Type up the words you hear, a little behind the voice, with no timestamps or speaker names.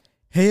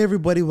Hey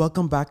everybody,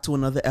 welcome back to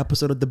another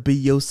episode of the Be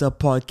Yourself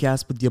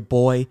podcast with your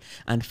boy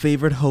and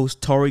favorite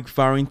host, Tariq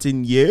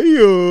Farrington.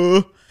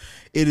 Yeah!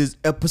 It is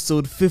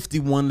episode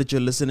 51 that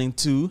you're listening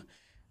to.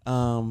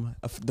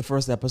 The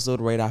first episode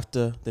right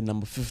after the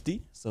number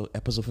 50. So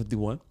episode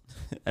 51.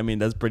 I mean,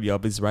 that's pretty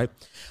obvious, right?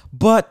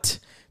 But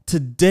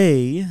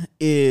today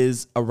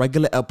is a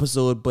regular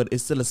episode, but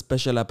it's still a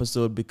special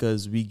episode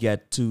because we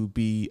get to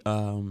be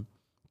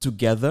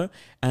together.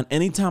 And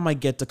anytime I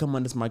get to come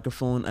on this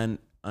microphone and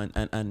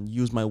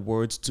use my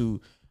words to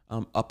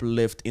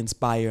uplift,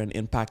 inspire, and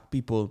impact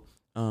people,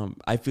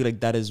 I feel like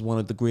that is one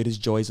of the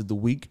greatest joys of the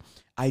week.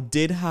 I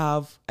did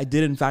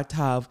in fact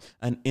have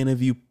an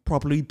interview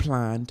properly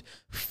planned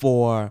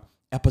for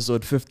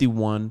episode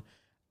 51.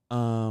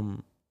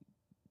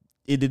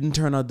 It didn't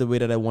turn out the way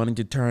that I wanted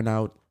to turn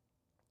out.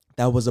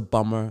 That was a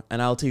bummer,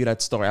 and I'll tell you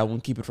that story. I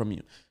won't keep it from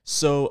you.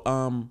 So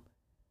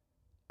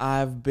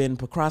I've been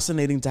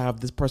procrastinating to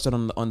have this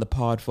person on the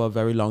pod for a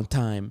very long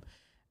time.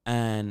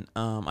 And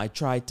I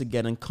tried to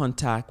get in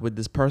contact with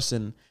this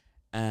person,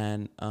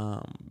 and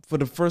for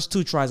the first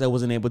two tries I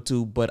wasn't able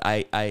to, but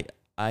I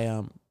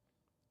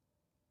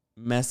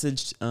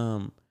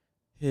messaged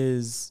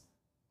his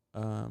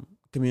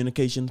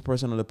communications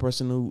person, or the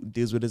person who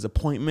deals with his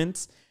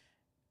appointments,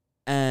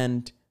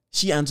 and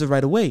she answered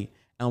right away,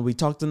 and we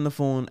talked on the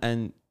phone,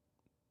 and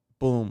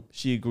boom,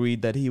 she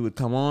agreed that he would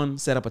come on,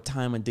 set up a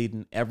time and date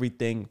and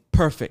everything.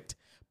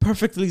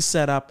 Perfectly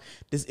set up.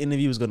 This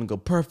interview is going to go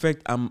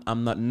perfect. I'm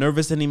not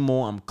nervous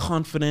anymore. I'm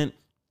confident,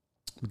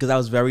 because I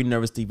was very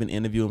nervous to even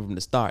interview him from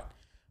the start.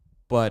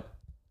 But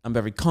I'm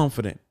very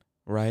confident,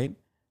 right?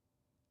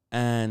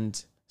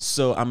 And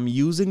so I'm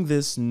using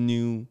this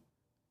new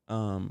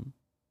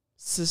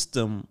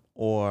system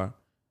or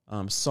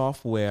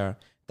software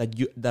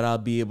that I'll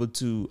be able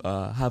to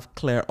have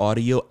clear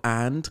audio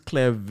and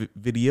clear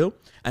video.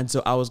 And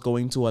so I was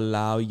going to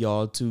allow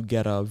y'all to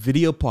get a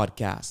video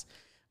podcast.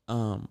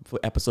 For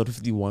episode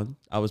 51,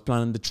 I was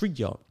planning to treat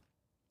y'all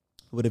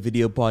with a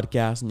video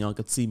podcast, and y'all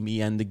could see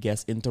me and the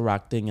guests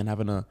interacting and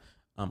having a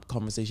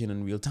conversation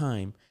in real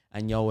time,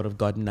 and y'all would have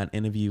gotten that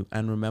interview.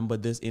 And remember,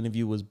 this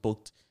interview was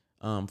booked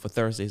for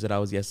Thursday, so that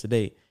was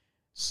yesterday.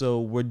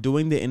 So we're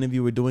doing the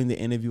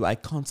interview. I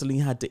constantly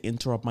had to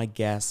interrupt my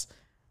guests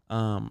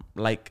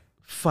like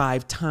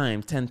 5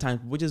 times, 10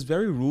 times, which is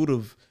very rude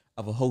of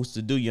a host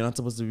to do. You're not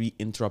supposed to be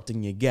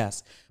interrupting your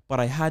guests,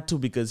 but I had to,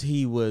 because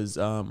he was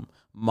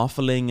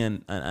muffling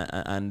and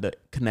the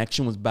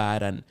connection was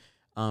bad, and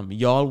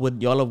y'all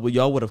would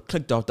have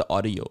clicked off the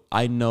audio.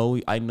 I know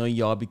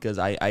y'all, because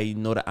I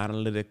know the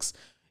analytics.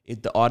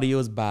 If the audio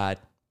is bad,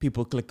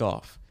 people click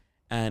off,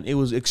 and it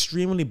was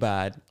extremely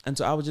bad. And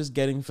so I was just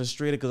getting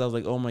frustrated, because I was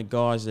like, oh my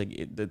gosh,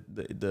 like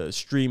the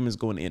stream is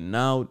going in and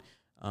out,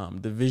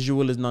 the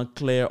visual is not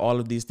clear, all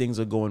of these things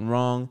are going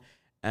wrong,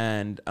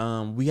 and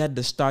we had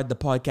to start the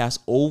podcast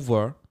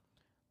over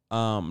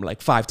like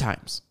 5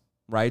 times.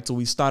 Right, so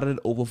we started it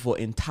over for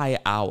an entire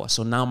hour.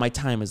 So now my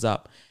time is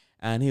up,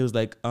 and he was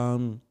like,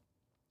 Tariq,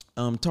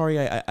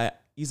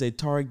 he said,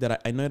 Tariq,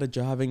 that I know that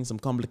you're having some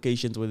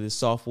complications with this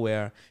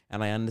software,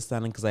 and I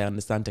understand it, because I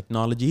understand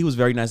technology. He was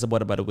very nice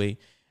about it, by the way.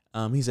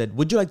 He said,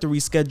 would you like to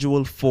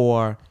reschedule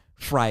for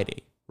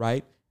Friday,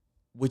 right,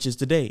 which is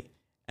today?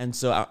 And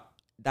so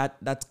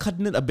that's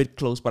cutting it a bit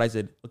close, but I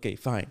said, okay,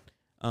 fine.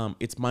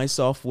 It's my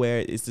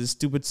software. It's this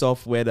stupid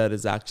software that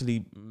is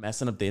actually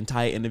messing up the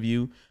entire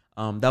interview.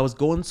 That was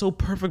going so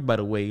perfect, by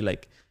the way.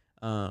 Like,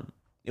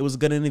 it was a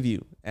good interview,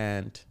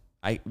 and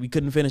we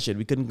couldn't finish it.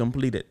 We couldn't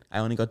complete it. I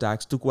only got to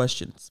ask 2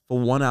 questions for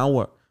 1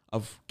 hour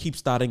of keep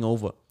starting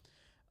over.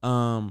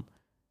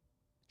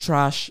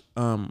 Trash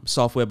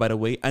software, by the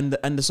way. And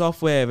the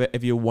software,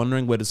 if you're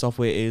wondering where the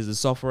software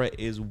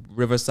is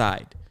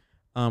Riverside.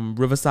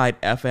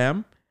 Riverside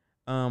FM.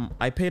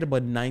 I paid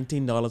about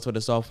 $19 for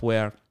the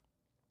software,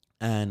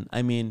 and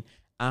I mean,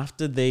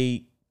 after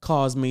they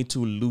caused me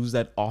to lose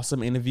that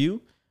awesome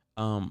interview,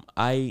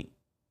 I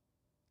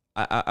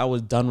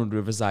was done with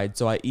Riverside.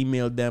 So I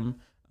emailed them.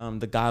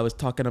 The guy was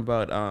talking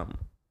about,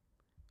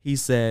 he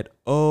said,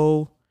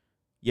 oh,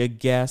 your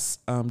guests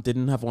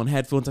didn't have on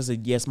headphones. I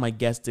said, yes, my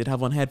guests did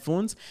have on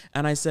headphones.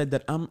 And I said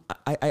that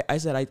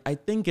I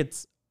think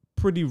it's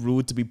pretty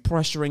rude to be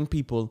pressuring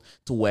people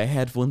to wear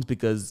headphones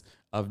because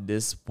of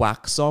this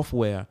whack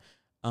software.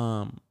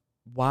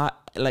 Why?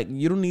 Like,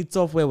 you don't need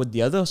software with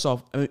the other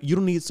you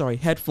don't need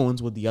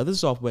headphones with the other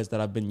softwares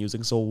that I've been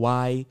using. So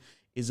why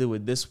is it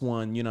with this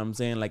one? You know what I'm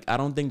saying? Like, I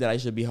don't think that I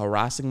should be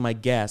harassing my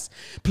guests.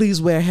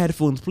 Please wear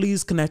headphones.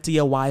 Please connect to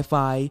your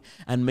Wi-Fi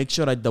and make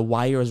sure that the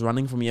wire is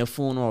running from your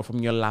phone or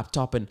from your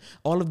laptop, and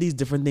all of these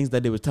different things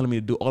that they were telling me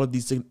to do, all of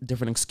these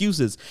different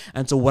excuses.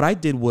 And so what I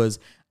did was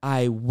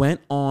I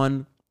went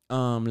on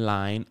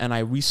line and I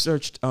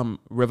researched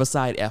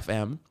Riverside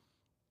FM,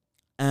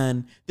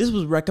 and this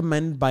was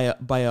recommended by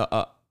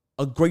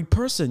a great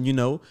person, you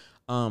know.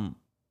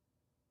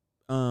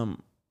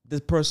 this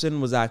person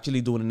was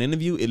actually doing an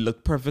interview. It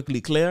looked perfectly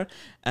clear,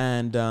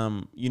 and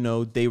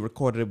they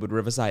recorded it with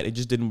Riverside. It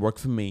just didn't work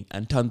for me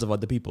and tons of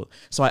other people.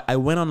 So I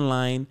went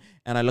online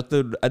and I looked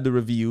at the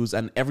reviews,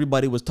 and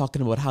everybody was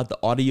talking about how the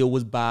audio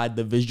was bad,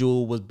 the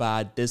visual was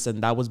bad, this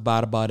and that was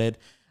bad about it.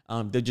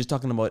 They're just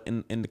talking about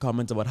in the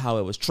comments about how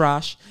it was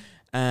trash,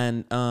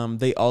 and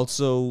they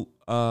also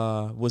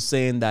was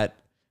saying that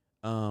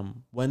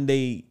when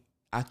they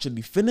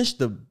actually finished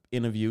the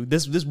interview,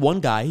 this one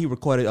guy, he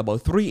recorded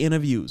about 3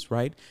 interviews,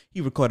 right? He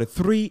recorded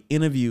 3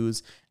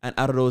 interviews, and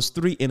out of those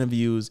 3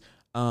 interviews,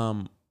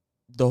 the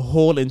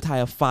whole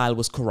entire file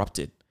was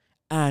corrupted.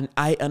 And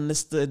I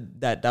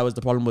understood that was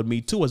the problem with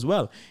me too as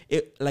well.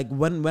 It, like,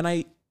 when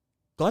I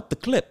got the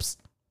clips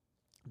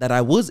that I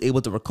was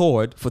able to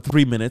record for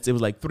 3 minutes, it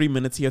was like 3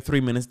 minutes here,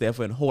 3 minutes there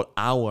for a whole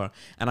hour,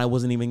 and I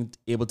wasn't even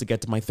able to get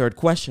to my 3rd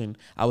question.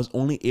 I was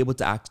only able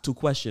to ask 2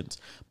 questions.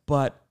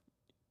 But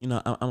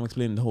I'm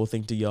explaining the whole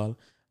thing to y'all.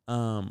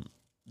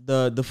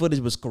 The footage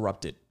was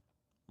corrupted,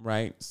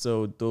 right?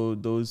 So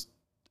those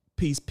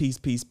piece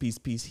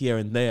here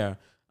and there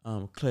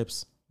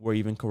clips were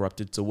even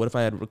corrupted. So what if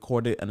I had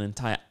recorded an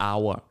entire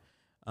hour?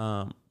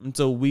 And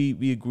so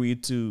we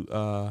agreed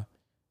to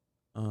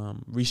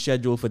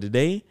reschedule for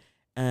today.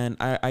 And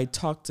I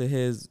talked to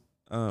his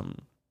the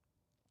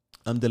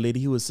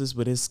lady who assists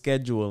with his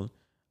schedule.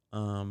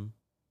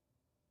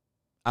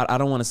 I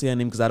don't want to say her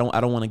name because I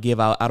don't want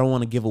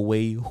to give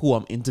away who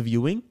I'm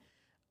interviewing.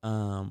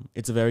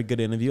 It's a very good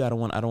interview. I don't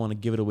want to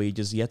give it away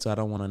just yet, so I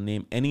don't want to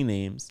name any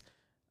names.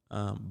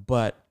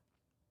 But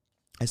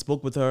I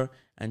spoke with her,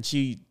 and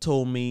she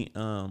told me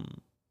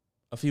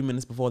a few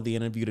minutes before the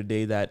interview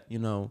today that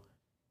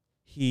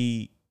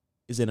he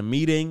is in a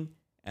meeting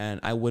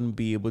and I wouldn't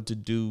be able to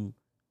do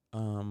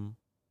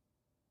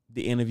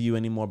the interview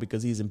anymore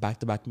because he's in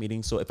back-to-back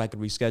meetings. So if I could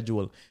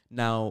reschedule.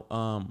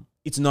 Now,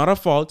 it's not her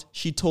fault.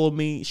 She told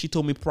me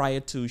prior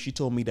to, she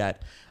told me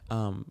that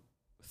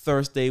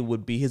Thursday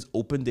would be his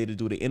open day to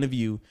do the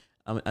interview,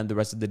 and the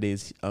rest of the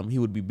days he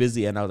would be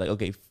busy. And I was like,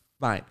 okay,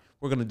 fine,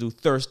 we're gonna do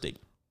Thursday.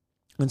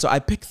 And so I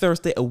picked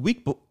Thursday a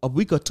week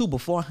or two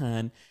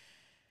beforehand,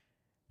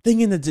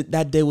 thinking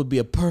that day would be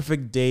a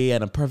perfect day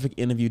and a perfect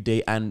interview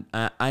day. And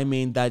I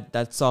mean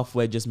that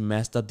software just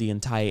messed up the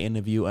entire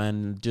interview,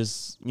 and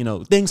just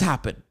things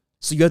happen.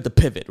 So you have to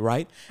pivot,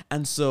 right?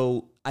 And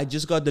so I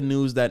just got the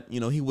news that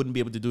he wouldn't be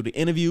able to do the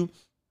interview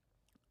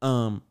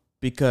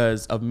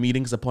because of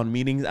meetings upon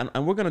meetings,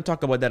 and we're gonna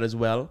talk about that as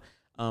well.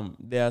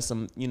 There are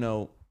some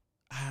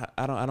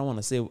I don't want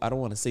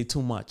to say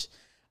too much.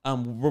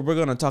 We're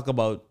gonna talk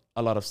about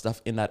a lot of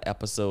stuff in that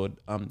episode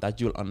that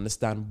you'll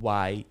understand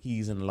why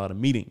he's in a lot of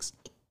meetings.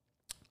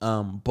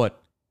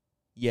 But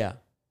yeah,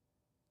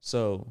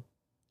 so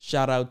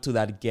shout out to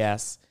that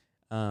guest.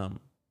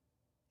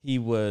 He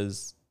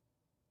was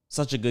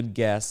such a good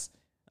guest,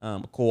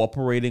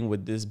 cooperating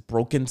with this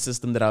broken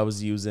system that I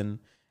was using.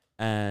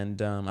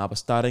 And I was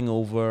starting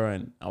over,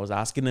 and I was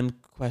asking him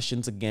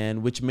questions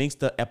again, which makes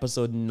the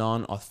episode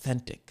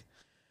non-authentic.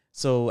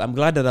 So I'm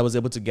glad that I was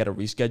able to get a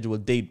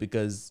rescheduled date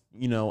because,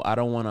 I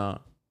don't want to,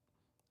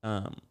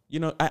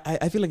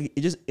 I feel like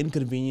it just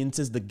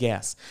inconveniences the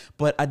guest.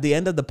 But at the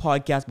end of the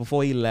podcast,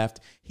 before he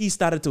left, he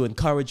started to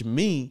encourage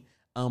me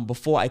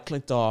before I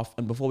clicked off,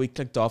 and before we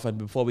clicked off, and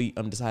before we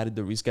decided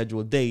to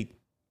reschedule a date.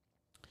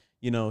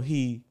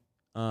 He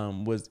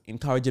was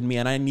encouraging me,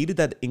 and I needed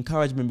that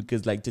encouragement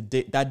because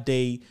that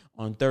day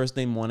on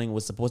Thursday morning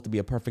was supposed to be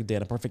a perfect day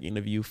and a perfect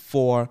interview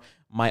for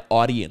my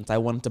audience. I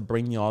wanted to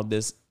bring y'all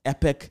this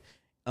epic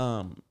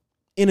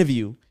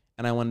interview,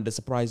 and I wanted to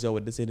surprise y'all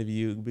with this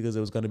interview because it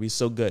was going to be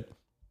so good.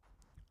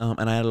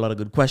 And I had a lot of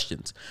good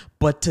questions.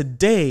 But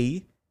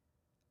today,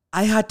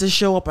 I had to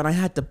show up and I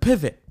had to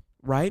pivot,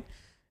 right?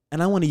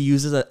 And I want to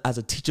use this as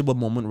a teachable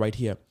moment right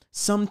here.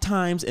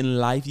 Sometimes in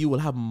life, you will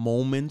have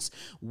moments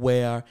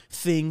where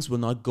things will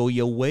not go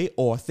your way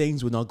or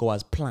things will not go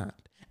as planned.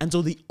 And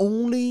so the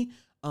only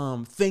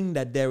thing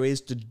that there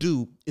is to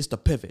do is to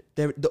pivot.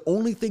 The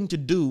only thing to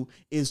do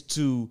is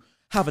to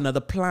have another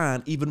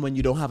plan even when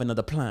you don't have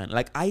another plan.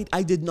 Like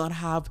I did not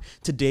have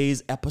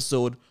today's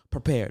episode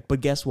prepared,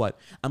 but guess what?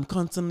 I'm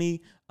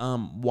constantly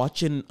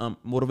watching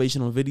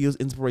motivational videos,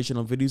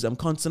 inspirational videos. I'm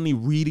constantly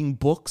reading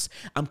books.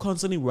 I'm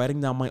constantly writing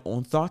down my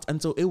own thoughts.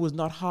 And so it was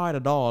not hard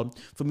at all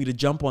for me to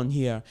jump on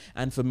here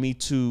and for me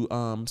to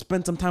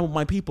spend some time with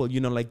my people,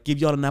 give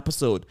y'all an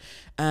episode.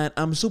 And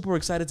I'm super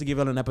excited to give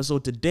y'all an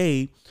episode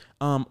today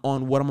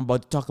on what I'm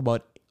about to talk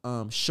about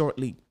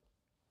shortly.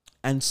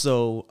 And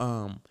so,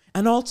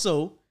 and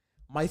also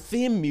my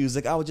theme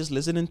music, I was just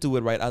listening to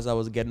it right as I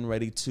was getting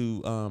ready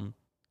to,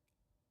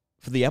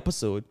 for the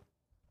episode.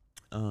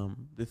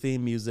 The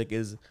theme music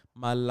is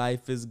 "My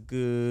Life Is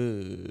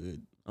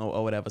Good"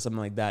 or whatever, something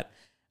like that.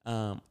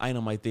 I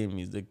know my theme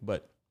music,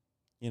 but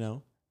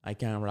I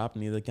can't rap,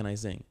 neither can I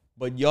sing.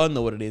 But y'all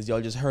know what it is.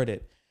 Y'all just heard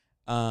it.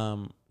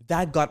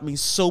 That got me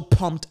so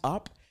pumped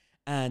up,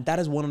 and that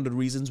is one of the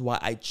reasons why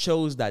I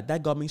chose that.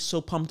 That got me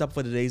so pumped up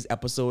for today's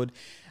episode.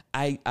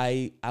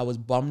 I was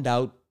bummed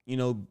out,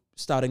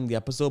 starting the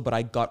episode, but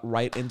I got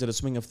right into the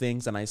swing of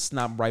things and I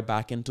snapped right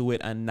back into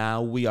it. And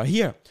now we are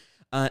here.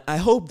 I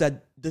hope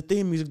that the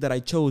theme music that I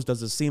chose does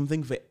the same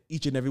thing for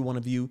each and every one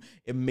of you.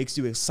 It makes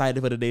you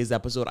excited for today's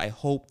episode. I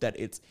hope that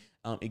it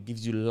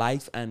gives you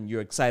life and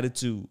you're excited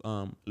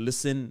to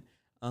listen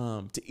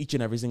to each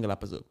and every single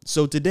episode.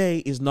 So today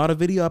is not a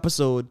video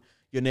episode.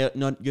 You're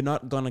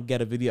not gonna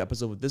get a video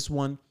episode with this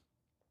one,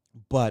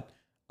 but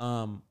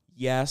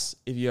yes,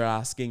 if you're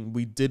asking,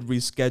 we did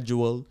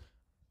reschedule.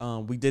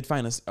 We did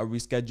find a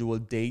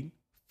rescheduled date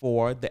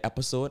for the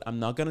episode. I'm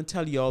not gonna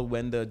tell y'all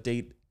when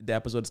the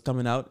episode is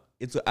coming out.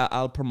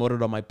 I'll promote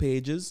it on my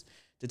pages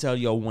to tell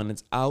y'all when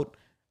it's out.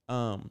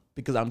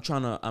 Because I'm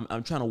trying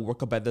to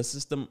work a better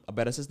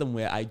system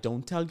where I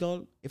don't tell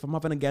y'all if I'm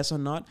having a guest or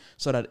not,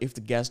 so that if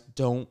the guests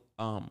don't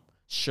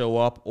show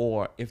up,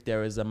 or if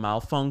there is a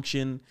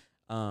malfunction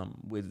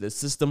with the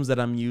systems that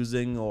I'm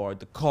using, or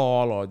the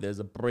call, or there's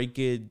a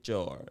breakage,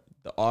 or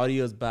the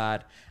audio is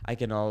bad, I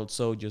can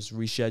also just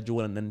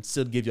reschedule and then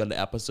still give y'all the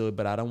episode.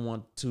 But I don't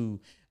want to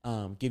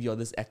give y'all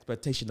this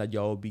expectation that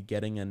y'all will be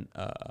getting an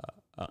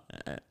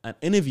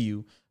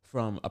interview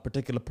from a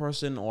particular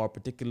person or a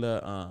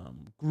particular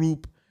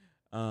group,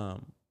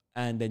 and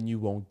then you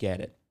won't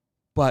get it.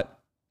 But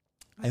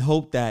I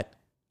hope that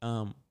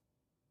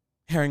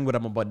hearing what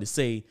I'm about to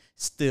say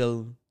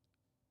still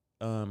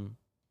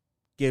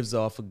gives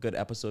off a good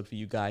episode for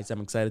you guys.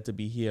 I'm excited to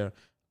be here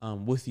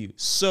with you.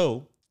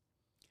 So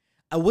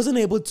I wasn't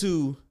able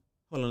to,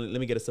 hold on,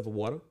 let me get a sip of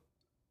water.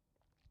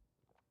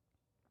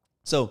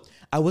 So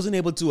I wasn't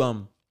able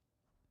to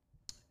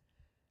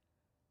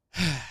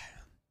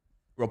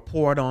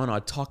report on or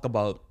talk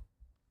about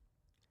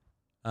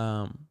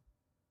the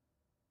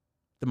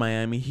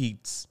Miami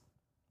Heats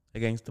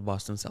against the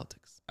Boston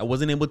Celtics. I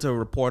wasn't able to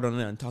report on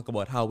it and talk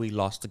about how we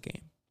lost the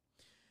game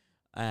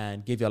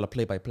and give y'all a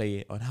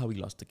play-by-play on how we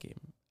lost the game.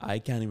 I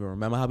can't even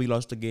remember how we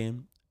lost the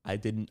game. I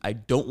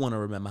don't want to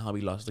remember how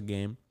we lost the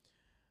game.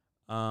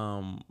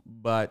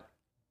 But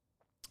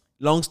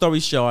long story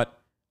short,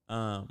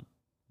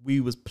 we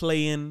was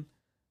playing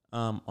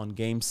on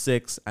game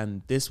 6,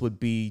 and this would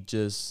be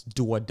just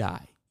do or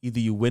die. Either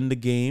you win the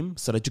game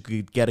so that you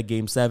could get a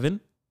game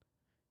 7,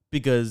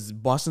 because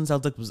Boston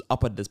Celtics was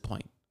up at this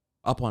point,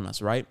 up on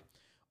us, right?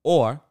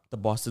 Or the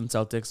Boston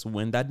Celtics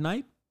win that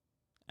night,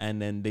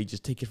 and then they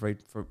just take it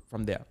right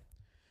from there.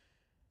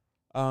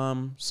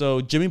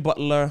 So Jimmy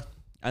Butler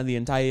and the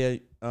entire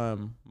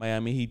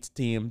Miami Heat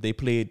team, they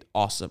played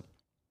awesome.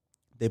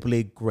 They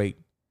played great.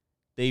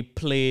 They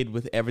played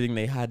with everything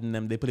they had in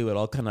them. They played with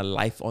all kind of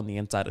life on the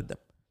inside of them.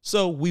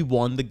 So we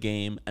won the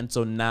game, and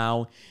so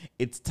now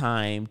it's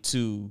time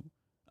to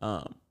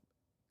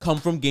come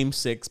from Game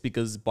 6,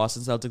 because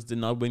Boston Celtics did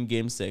not win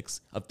Game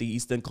 6 of the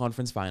Eastern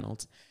Conference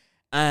Finals.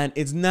 And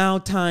it's now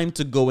time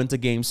to go into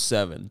Game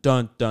 7.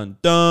 Dun, dun,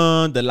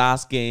 dun. The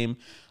last game.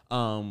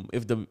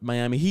 If the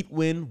Miami Heat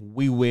win,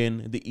 we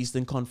win the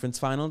Eastern Conference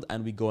Finals,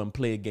 and we go and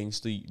play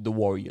against the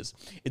Warriors.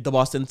 If the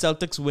Boston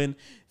Celtics win,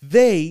 if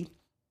they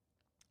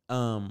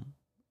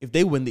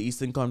win the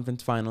Eastern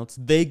Conference Finals,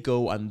 they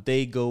go and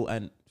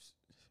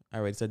I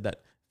already said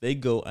that. They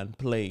go and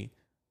play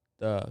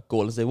the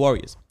Golden State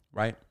Warriors,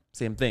 right?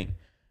 Same thing.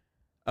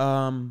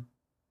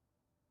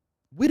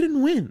 We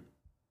didn't win.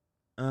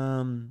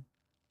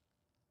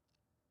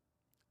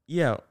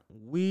 Yeah,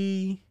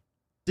 we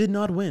did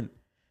not win.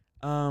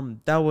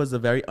 That was a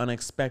very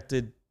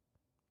unexpected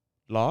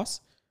loss.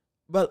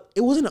 But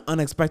it wasn't an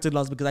unexpected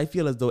loss because I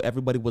feel as though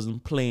everybody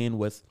wasn't playing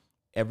with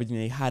everything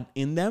they had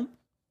in them.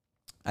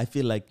 I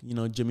feel like,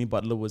 Jimmy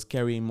Butler was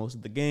carrying most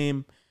of the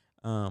game.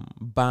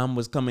 Bam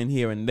was coming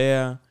here and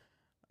there.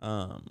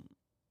 I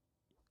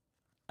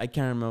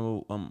can't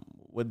remember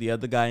what the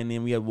other guy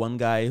named. We had one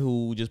guy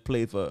who just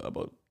played for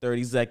about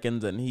 30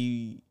 seconds, and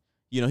he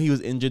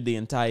was injured the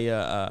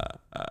entire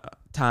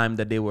time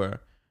that they were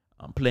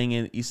playing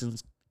in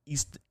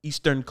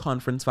Eastern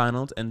Conference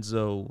Finals, and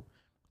so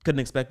couldn't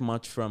expect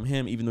much from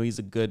him, even though he's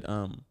a good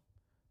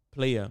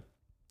player.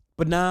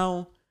 But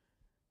now,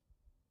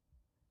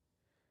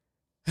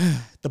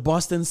 the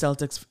Boston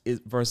Celtics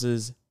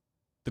versus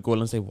the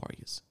Golden State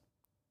Warriors.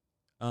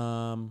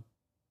 I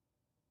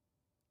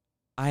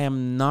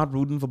am not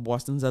rooting for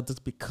Boston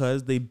Celtics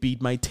because they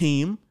beat my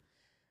team,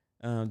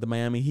 the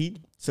Miami Heat.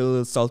 Still a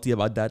little salty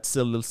about that.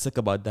 Still a little sick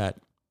about that.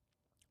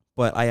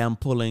 But I am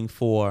pulling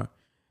for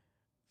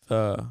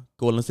the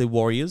Golden State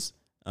Warriors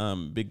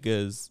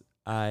because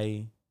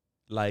I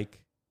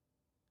like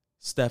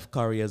Steph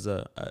Curry as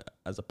a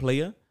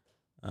player.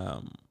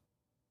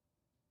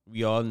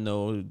 We all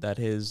know that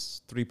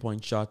his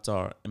 3-point shots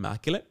are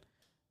immaculate.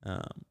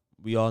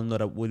 We all know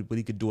that what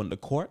he could do on the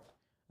court.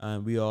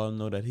 We all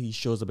know that he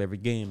shows up every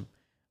game.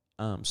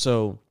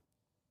 So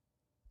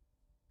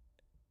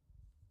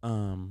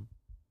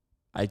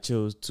I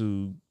chose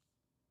to,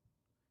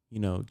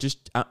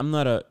 I'm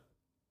not a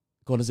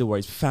Golden State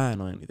Warriors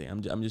fan or anything.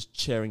 I'm just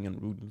cheering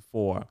and rooting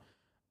for.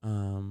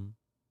 The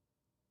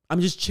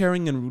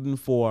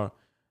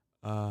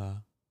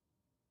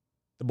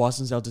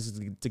Boston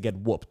Celtics to get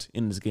whooped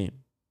in this game,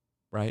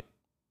 right?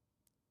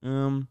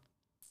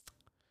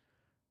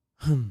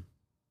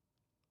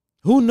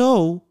 Who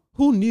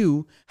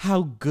knew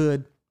how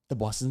good the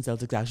Boston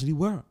Celtics actually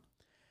were?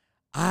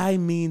 I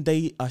mean,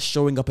 they are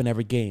showing up in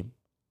every game.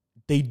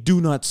 They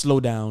do not slow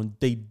down.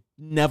 They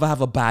never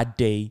have a bad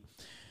day.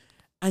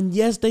 And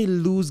yes, they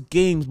lose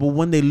games, but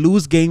when they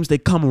lose games, they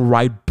come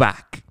right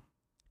back.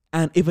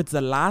 And if it's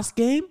the last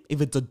game,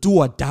 if it's a do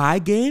or die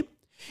game,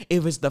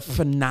 if it's the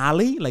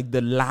finale, like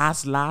the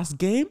last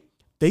game,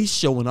 they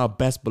showing up,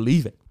 best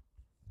believe it.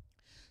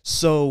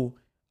 So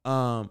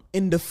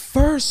in the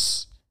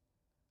first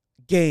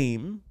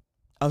game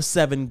of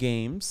 7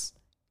 games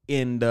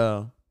in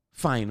the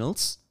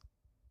finals,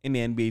 in the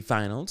NBA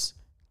finals,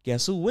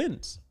 guess who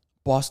wins?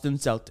 Boston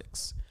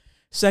Celtics.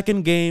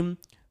 Second game,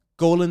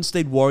 Golden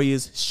State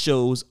Warriors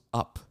shows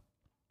up,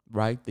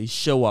 right? They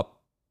show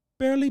up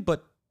barely,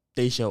 but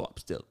they show up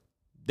still.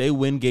 They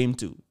win game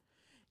 2.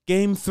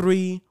 Game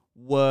 3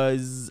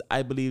 was,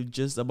 I believe,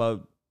 just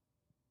about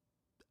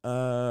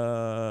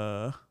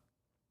a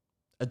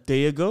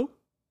day ago.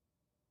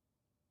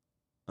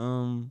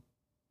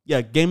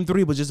 Game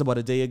 3 was just about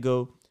a day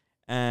ago.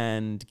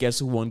 And guess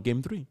who won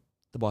game 3?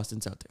 The Boston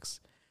Celtics.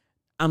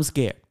 I'm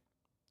scared.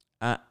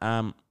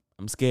 I'm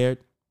scared.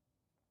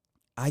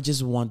 I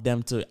just want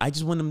them to,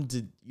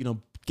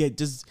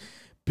 just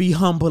be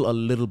humble a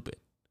little bit.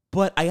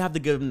 But I have to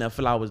give him their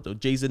flowers, though.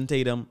 Jason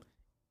Tatum,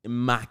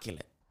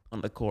 immaculate on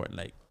the court.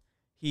 Like,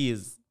 he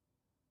is,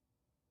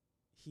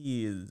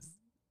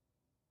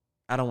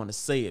 I don't want to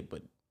say it,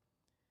 but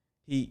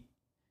let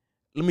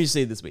me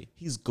say it this way.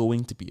 He's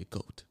going to be a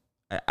GOAT.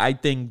 I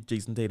think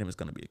Jason Tatum is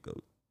going to be a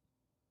GOAT.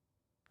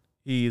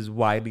 He is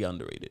widely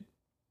underrated.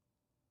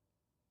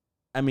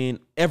 I mean,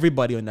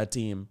 everybody on that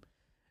team,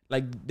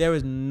 like, I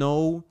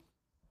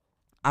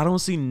don't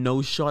see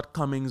no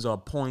shortcomings or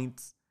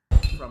points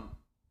from,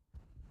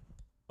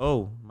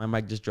 oh, my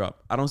mic just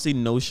dropped. I don't see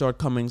no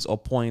shortcomings or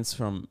points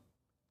from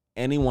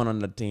anyone on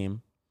the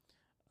team.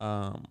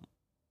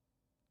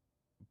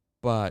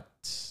 But,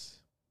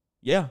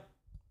 yeah,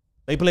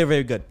 they play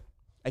very good.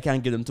 I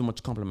can't give them too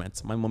much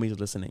compliments. My mommy's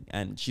listening,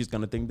 and she's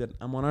going to think that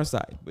I'm on her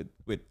side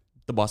with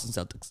the Boston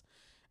Celtics.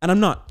 And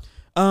I'm not.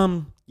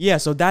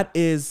 So that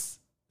is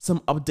some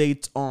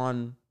updates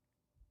on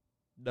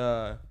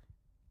the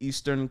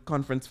Eastern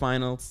Conference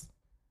Finals.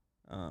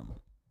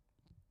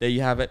 There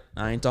you have it.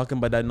 I ain't talking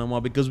about that no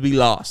more because we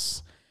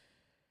lost.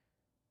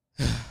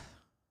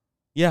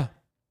 Yeah.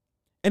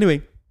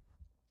 Anyway,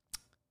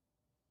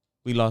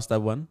 we lost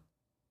that one.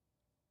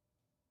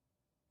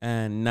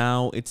 And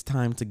now it's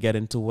time to get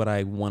into what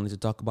I wanted to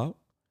talk about.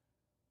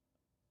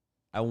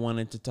 I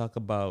wanted to talk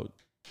about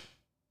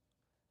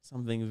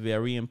something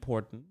very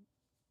important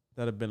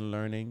that I've been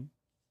learning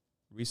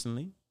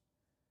recently.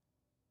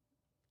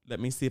 Let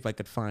me see if I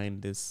could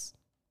find this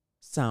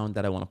sound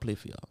that I want to play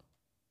for y'all.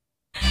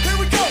 Here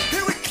we go.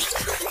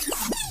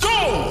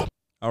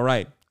 All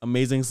right.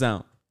 Amazing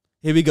sound.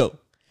 Here we go.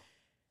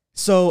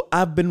 So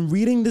I've been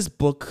reading this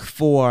book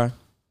for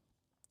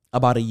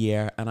about a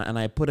year, and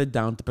I put it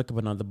down to pick up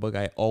another book.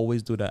 I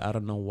always do that. I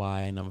don't know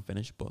why I never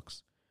finish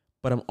books,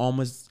 but I'm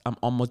almost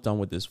done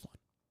with this one.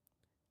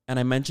 And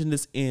I mentioned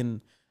this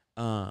in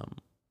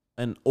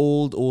an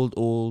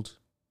old,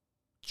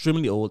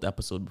 extremely old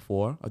episode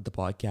before of the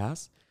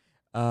podcast.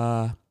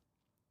 The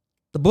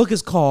book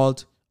is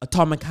called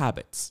Atomic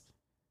Habits,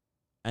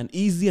 an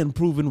easy and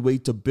proven way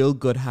to build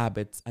good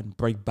habits and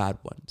break bad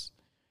ones.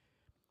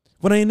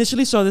 When I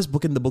initially saw this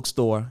book in the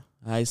bookstore,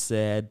 I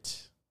said,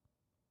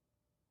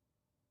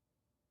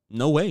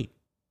 no way.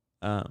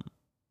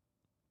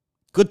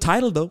 Good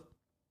title though,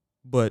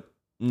 but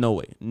no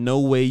way. No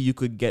way you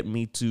could get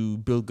me to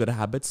build good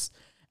habits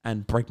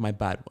and break my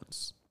bad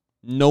ones.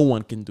 No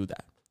one can do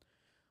that.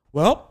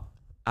 Well,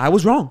 I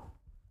was wrong.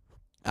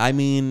 I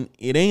mean,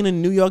 it ain't a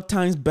New York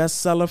Times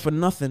bestseller for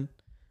nothing.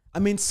 I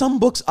mean, some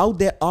books out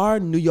there are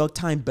New York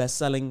Times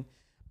bestselling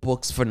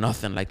books for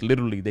nothing. Like,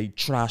 literally, they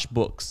trash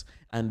books.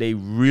 And they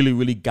really,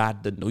 really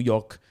got the New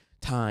York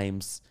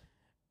Times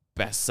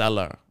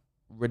bestseller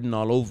written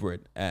all over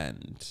it.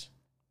 And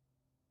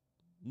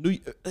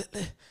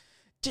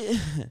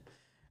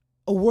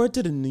a word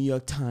to the New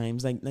York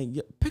Times, like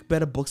pick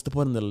better books to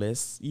put on the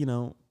list. You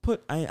know,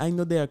 I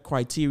know there are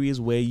criteria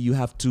where you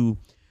have to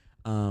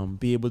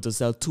be able to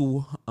sell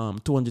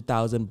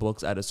 200,000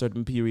 books at a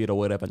certain period or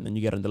whatever, and then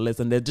you get on the list.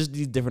 And there's just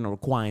these different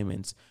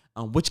requirements,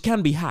 which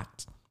can be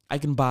hacked. I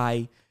can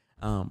buy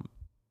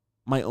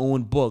my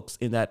own books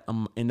in that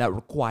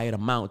required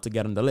amount to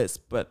get on the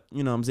list, but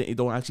you know what I'm saying, it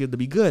don't actually have to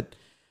be good.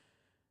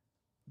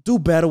 Do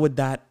better with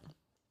that,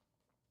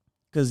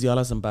 because y'all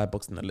have some bad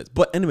books on the list.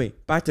 But anyway,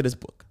 back to this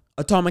book.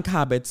 Atomic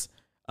Habits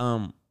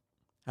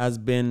has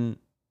been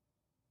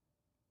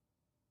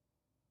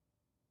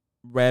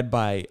read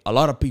by a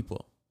lot of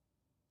people,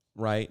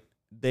 right?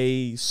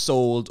 They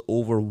sold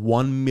over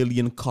 1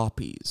 million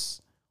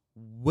copies.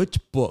 Which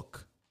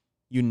book,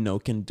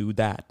 can do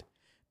that?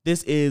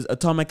 This is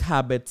Atomic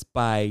Habits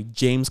by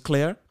James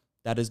Clear.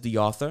 That is the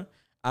author.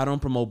 I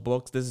don't promote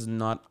books. This is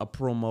not a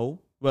promo.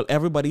 Well,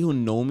 everybody who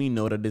know me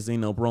know that this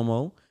ain't no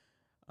promo.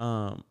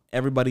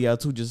 Everybody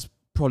else who just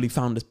probably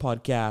found this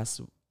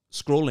podcast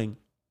scrolling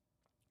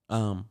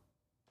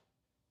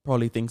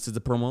probably thinks it's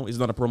a promo. It's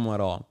not a promo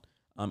at all.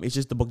 It's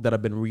just the book that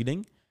I've been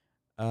reading.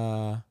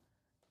 I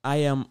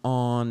am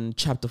on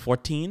chapter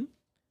 14.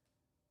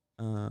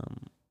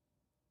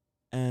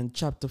 And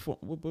chapter 4,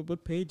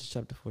 what page is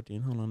chapter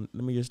 14? Hold on,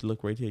 let me just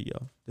look right here,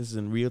 y'all. This is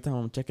in real time.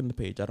 I'm checking the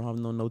page. I don't have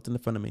no notes in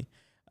front of me.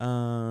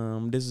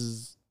 This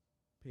is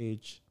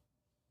page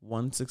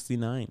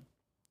 169.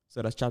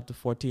 So that's chapter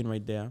 14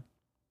 right there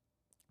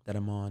that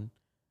I'm on.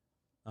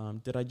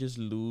 Did I just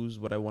lose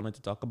what I wanted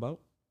to talk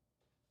about?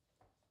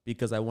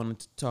 Because I wanted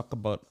to talk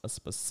about a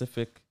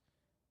specific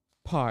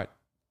part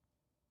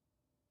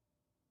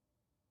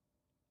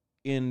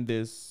in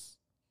this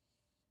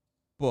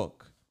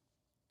book.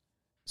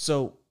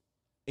 So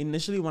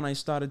initially when I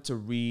started to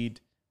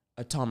read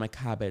Atomic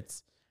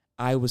Habits,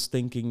 I was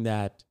thinking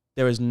that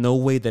there is no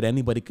way that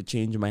anybody could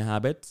change my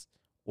habits,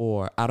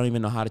 or I don't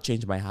even know how to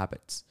change my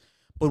habits.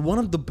 But one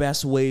of the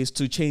best ways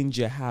to change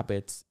your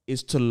habits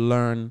is to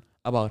learn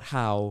about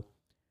how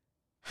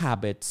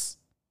habits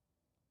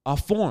are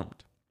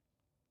formed,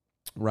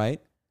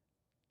 right?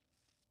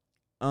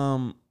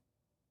 And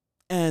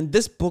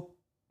this book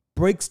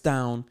breaks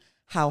down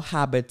how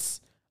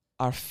habits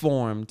are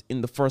formed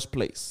in the first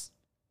place.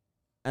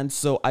 And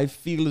so I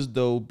feel as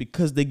though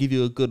because they give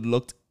you a good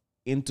look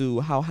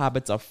into how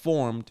habits are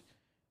formed,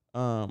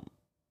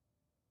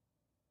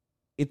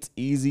 it's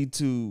easy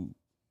to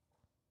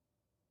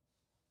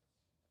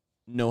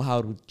know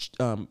how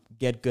to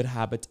get good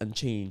habits and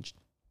change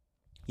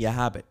your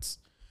habits.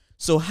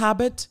 So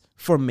habit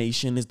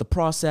formation is the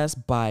process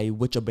by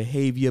which a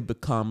behavior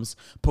becomes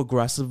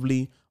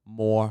progressively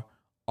more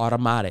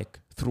automatic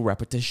through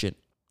repetition.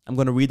 I'm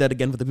going to read that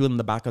again for the people in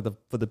the back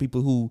for the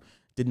people who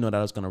didn't know that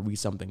I was going to read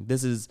something.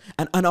 This is,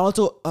 and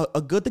also a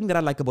good thing that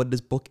I like about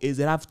this book is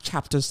it have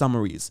chapter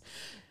summaries.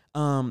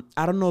 I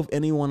don't know if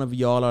any one of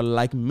y'all are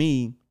like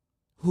me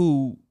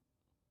who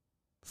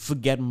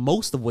forget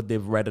most of what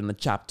they've read in a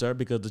chapter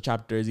because the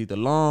chapter is either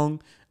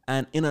long,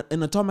 and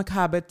in Atomic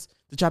Habits,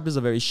 the chapters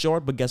are very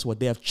short, but guess what?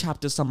 They have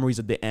chapter summaries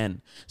at the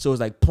end. So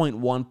it's like point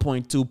 1,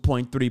 point 2,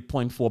 point 3,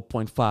 point 4,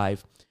 point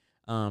 5.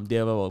 They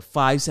have about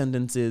 5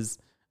 sentences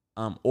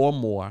or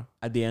more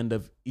at the end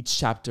of each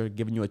chapter,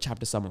 giving you a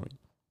chapter summary.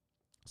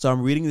 So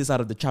I'm reading this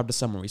out of the chapter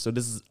summary. So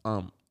this is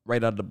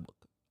right out of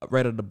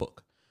the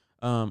book.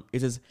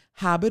 It says,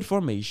 habit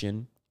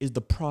formation is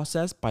the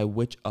process by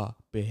which a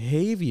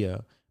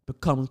behavior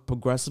becomes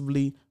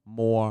progressively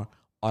more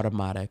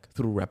automatic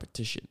through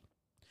repetition.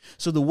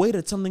 So the way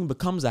that something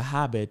becomes a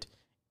habit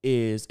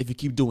is if you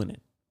keep doing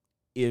it,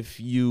 if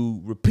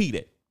you repeat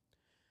it.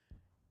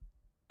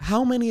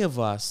 How many of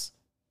us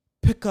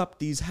pick up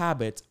these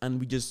habits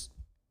and we just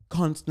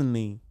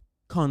constantly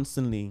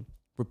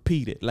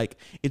repeat it? Like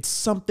it's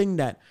something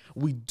that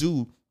we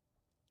do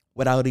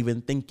without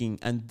even thinking.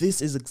 And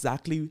this is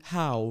exactly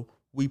how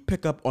we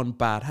pick up on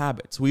bad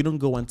habits. We don't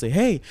go and say,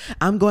 hey,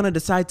 I'm going to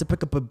decide to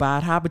pick up a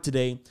bad habit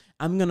today.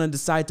 I'm going to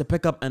decide to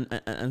pick up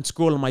and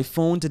scroll on my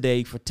phone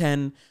today for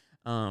 10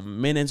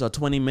 minutes or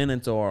 20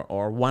 minutes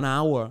or 1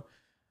 hour.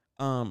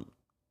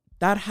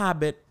 That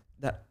habit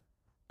that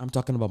I'm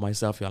talking about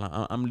myself,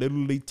 y'all. I'm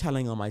literally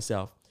telling on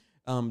myself.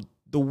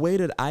 The way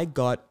that I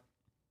got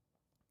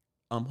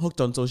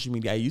hooked on social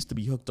media, I used to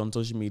be hooked on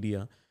social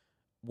media,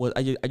 was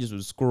I just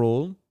would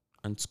scroll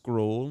and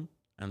scroll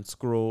and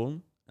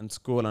scroll and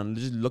scroll and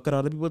just look at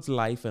other people's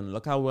life and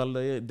look how well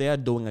they are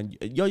doing.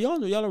 And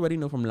y'all already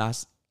know from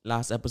last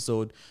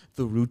episode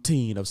the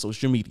routine of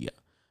social media,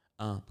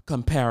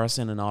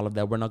 comparison and all of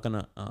that. We're not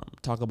gonna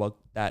talk about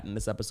that in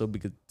this episode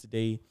because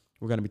today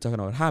we're gonna be talking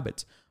about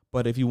habits.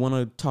 But if you want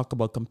to talk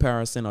about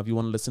comparison, or if you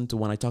want to listen to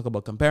when I talk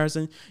about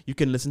comparison, you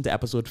can listen to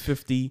episode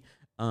 50,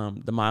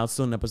 the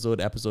milestone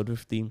episode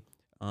 50.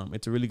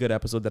 It's a really good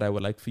episode that I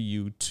would like for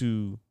you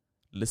to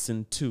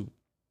listen to.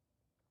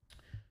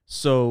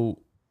 So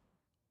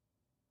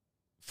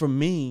for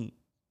me,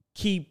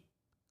 keep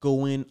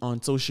going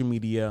on social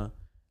media,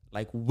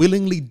 like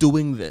willingly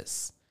doing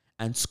this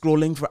and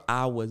scrolling for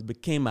hours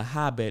became a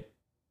habit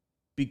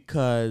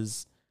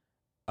because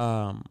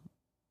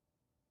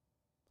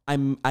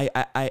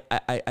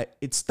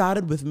it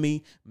started with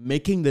me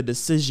making the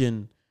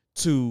decision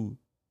to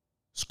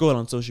scroll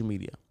on social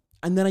media.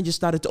 And then I just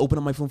started to open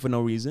up my phone for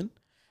no reason.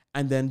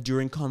 And then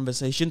during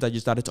conversations, I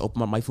just started to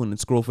open up my phone and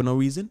scroll for no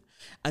reason.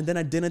 And then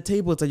at dinner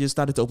tables, I just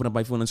started to open up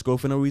my phone and scroll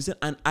for no reason.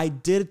 And I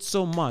did it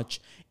so much,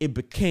 it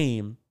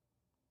became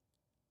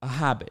a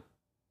habit.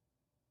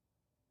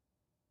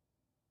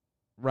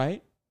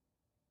 Right?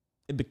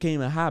 It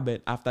became a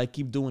habit after I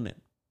keep doing it.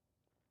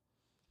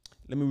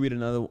 Let me read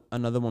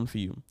another one for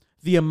you.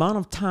 The amount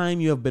of time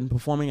you have been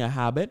performing a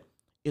habit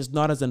is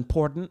not as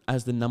important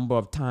as the number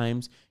of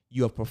times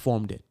you have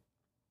performed it.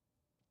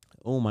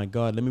 Oh my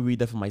God, let me read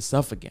that for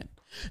myself again.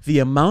 The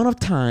amount of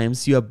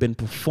times you have been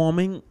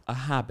performing a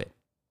habit,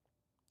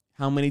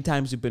 how many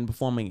times you've been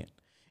performing it,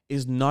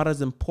 is not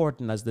as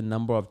important as the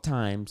number of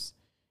times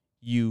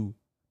you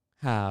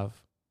have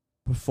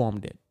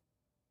performed it.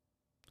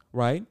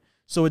 Right?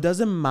 So it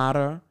doesn't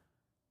matter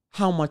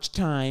how much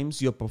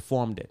times you have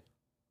performed it.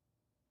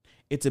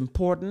 It's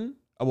important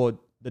about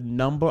the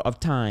number of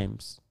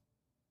times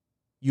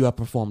you have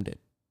performed it.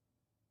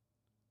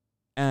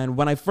 And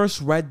when I first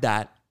read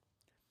that,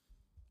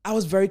 I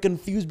was very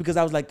confused because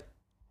I was like,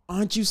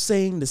 aren't you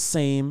saying the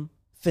same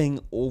thing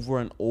over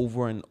and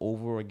over and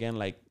over again?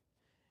 Like,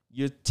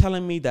 you're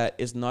telling me that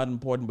it's not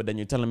important, but then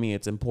you're telling me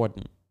it's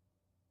important.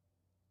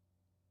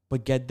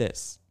 But get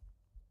this.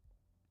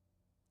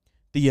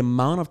 The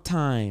amount of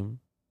time,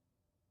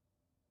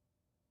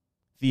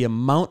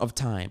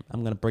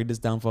 I'm going to break this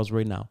down for us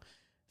right now.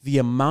 The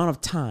amount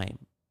of time,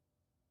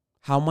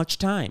 how much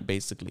time,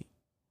 basically,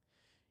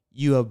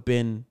 you have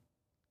been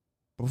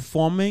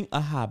performing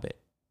a habit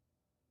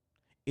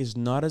is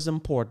not as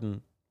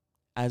important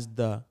as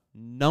the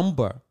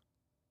number.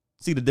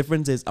 See, the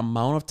difference is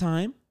amount of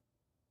time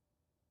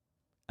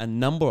and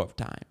number of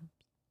time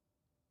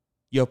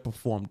you have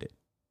performed it.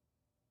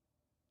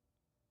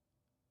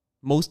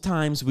 Most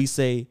times we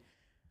say,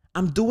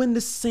 I'm doing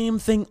the same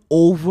thing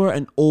over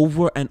and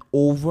over and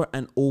over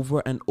and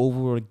over and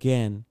over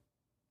again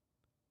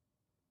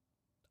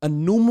a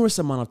numerous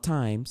amount of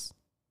times,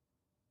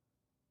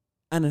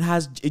 and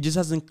it just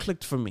hasn't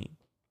clicked for me.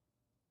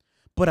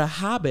 But a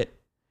habit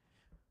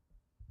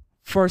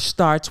first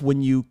starts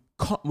when you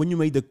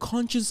make the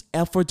conscious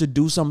effort to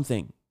do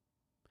something.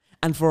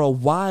 And for a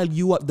while,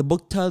 the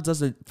book tells us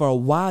that for a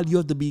while you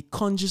have to be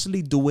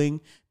consciously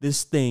doing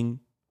this thing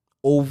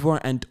over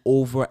and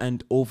over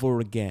and over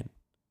again.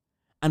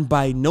 And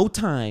by no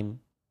time,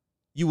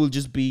 you will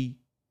just be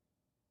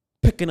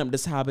picking up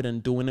this habit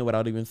and doing it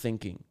without even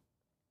thinking.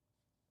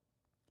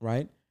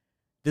 Right?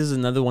 This is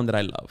another one that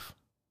I love.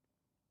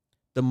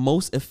 The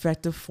most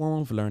effective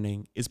form of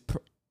learning is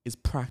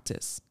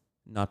practice,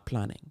 not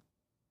planning.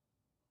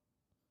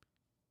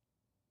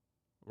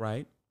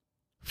 Right?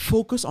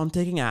 Focus on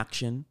taking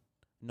action,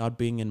 not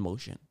being in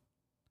motion.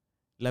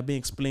 Let me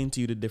explain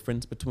to you the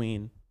difference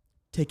between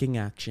taking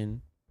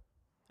action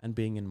and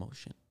being in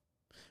motion.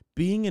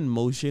 Being in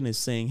motion is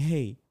saying,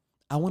 hey,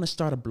 I want to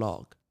start a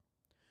blog.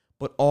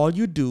 But all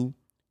you do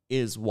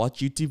is watch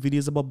YouTube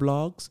videos about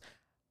blogs,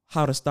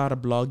 how to start a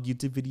blog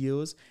YouTube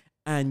videos,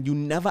 and you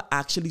never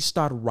actually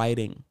start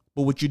writing.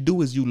 But what you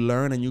do is you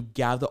learn and you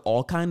gather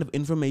all kind of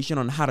information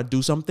on how to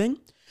do something.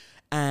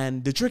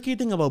 And the tricky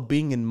thing about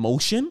being in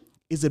motion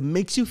is it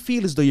makes you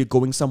feel as though you're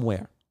going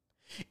somewhere.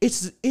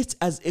 It's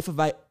as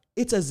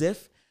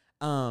if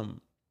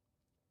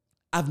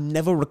I've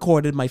never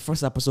recorded my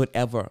first episode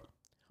ever,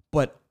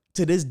 but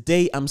to this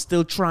day I'm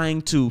still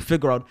trying to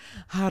figure out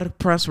how to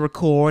press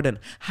record and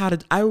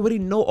I already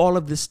know all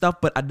of this stuff,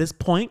 but at this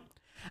point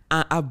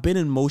I've been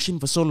in motion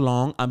for so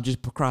long, I'm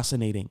just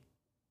procrastinating.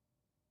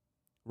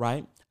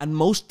 Right? And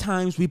most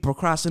times we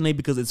procrastinate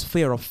because it's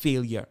fear of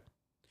failure.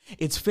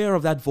 It's fear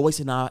of that voice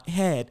in our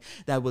head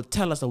that will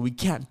tell us that we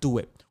can't do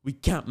it. We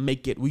can't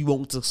make it. We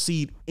won't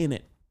succeed in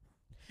it.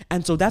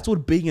 And so that's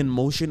what being in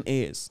motion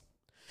is.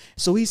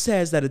 So he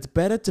says that it's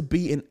better to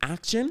be in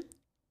action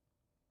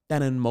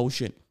than in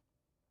motion.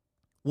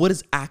 What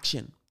is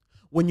action?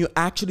 When you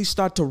actually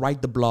start to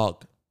write the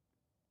blog,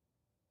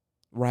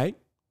 right?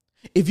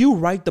 If you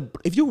write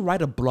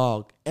a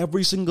blog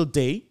every single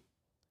day,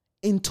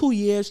 in 2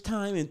 years'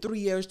 time, in 3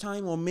 years'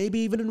 time, or maybe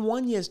even in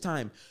 1 year's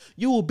time,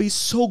 you will be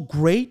so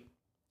great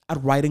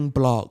at writing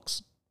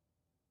blogs,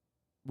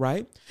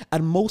 right?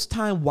 And most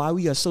time, why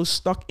we are so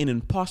stuck in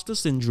imposter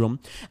syndrome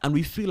and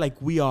we feel like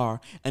we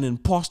are an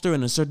imposter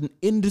in a certain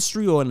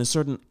industry or in a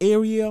certain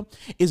area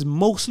is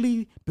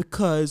mostly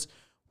because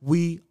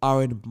we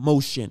are in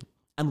motion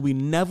and we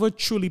never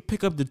truly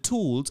pick up the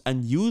tools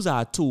and use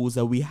our tools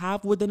that we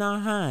have within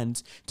our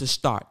hands to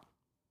start.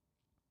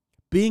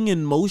 Being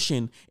in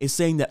motion is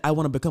saying that I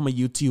want to become a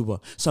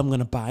YouTuber. So I'm going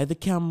to buy the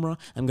camera.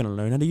 I'm going to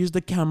learn how to use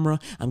the camera.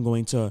 I'm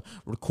going to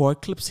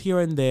record clips here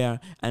and there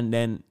and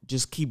then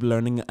just keep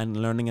learning and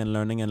learning and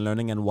learning and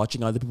learning and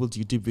watching other people's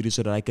YouTube videos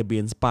so that I could be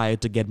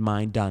inspired to get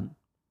mine done.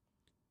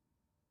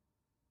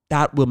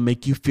 That will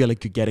make you feel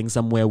like you're getting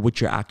somewhere, which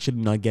you're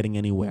actually not getting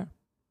anywhere.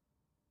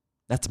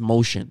 That's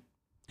motion.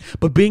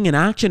 But being in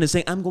action is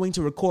saying I'm going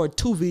to record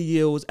 2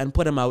 videos and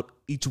put them out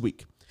each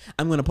week.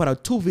 I'm going to put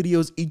out 2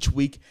 videos each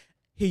week.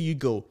 Here you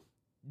go.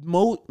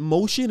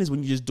 Motion is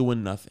when you're just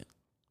doing nothing.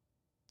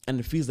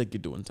 And it feels like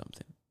you're doing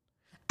something.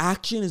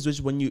 Action is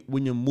just when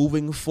you're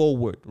moving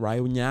forward,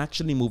 right? When you're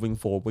actually moving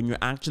forward. When you're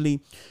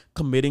actually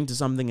committing to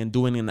something and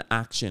doing an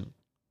action.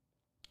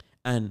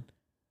 And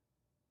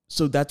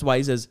so that's why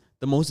he says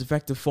the most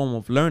effective form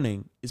of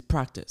learning is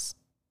practice,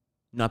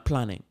 not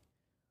planning.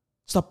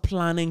 Stop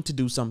planning to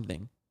do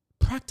something.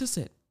 Practice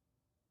it.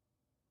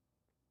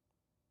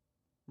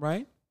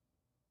 Right?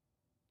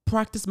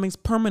 Practice makes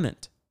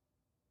permanent.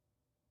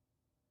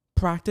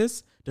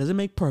 Practice doesn't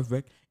make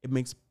perfect, it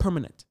makes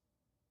permanent.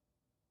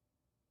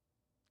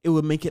 It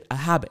will make it a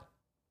habit.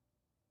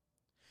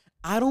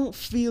 I don't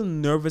feel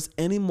nervous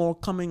anymore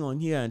coming on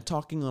here and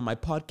talking on my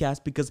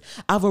podcast because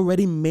I've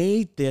already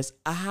made this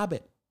a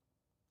habit.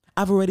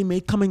 I've already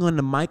made coming on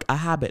the mic a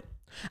habit.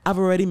 I've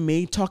already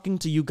made talking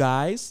to you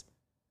guys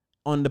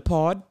on the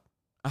pod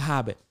a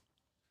habit.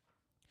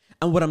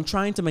 And what I'm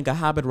trying to make a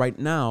habit right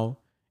now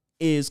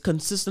is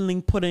consistently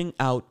putting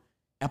out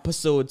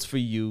episodes for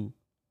you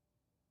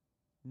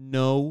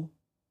no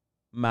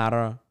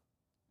matter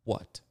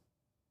what.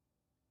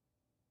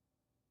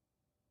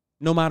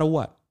 No matter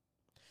what.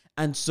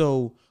 And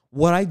so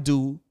what I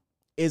do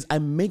is I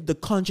make the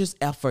conscious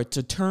effort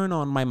to turn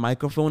on my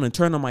microphone and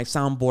turn on my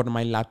soundboard on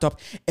my laptop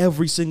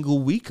every single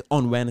week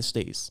on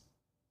Wednesdays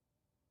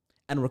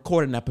and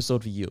record an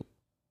episode for you.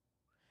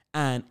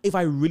 And if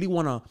I really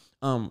want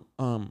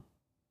to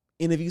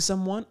interview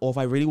someone, or if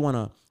I really want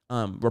to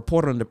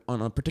report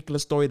on a particular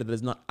story that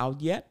is not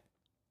out yet,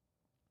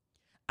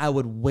 I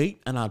would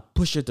wait and I'd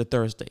push it to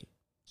Thursday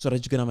so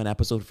that you can have an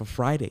episode for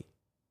Friday.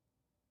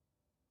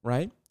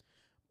 Right?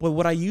 But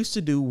what I used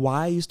to do,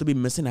 why I used to be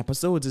missing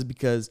episodes, is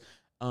because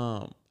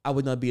I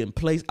would not be in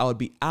place. I would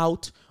be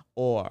out,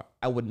 or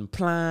I wouldn't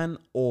plan,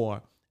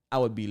 or I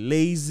would be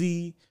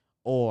lazy,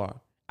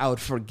 or I would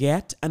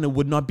forget, and it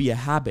would not be a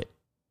habit.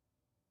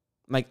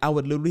 Like, I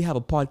would literally have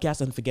a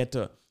podcast and forget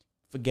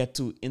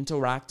to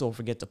interact or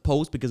forget to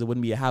post because it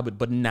wouldn't be a habit.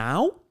 But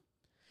now,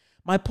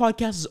 my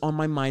podcast is on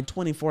my mind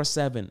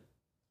 24/7,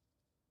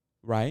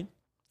 right?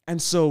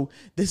 And so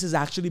this is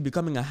actually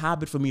becoming a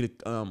habit for me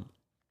to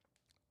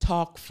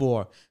talk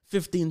for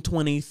 15,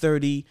 20,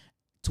 30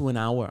 to an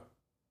hour.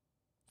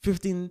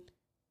 15,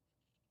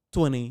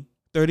 20,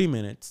 30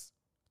 minutes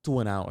to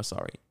an hour,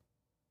 sorry.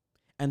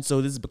 And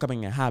so this is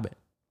becoming a habit.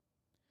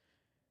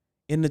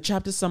 In the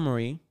chapter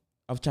summary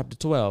of chapter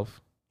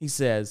 12, he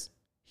says,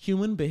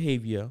 human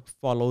behavior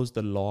follows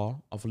the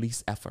law of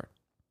least effort.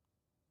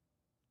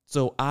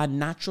 So our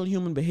natural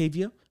human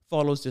behavior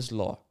follows this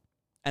law,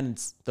 and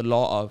it's the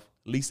law of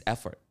least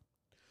effort.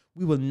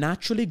 We will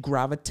naturally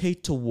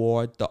gravitate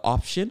toward the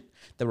option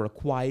that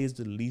requires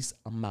the least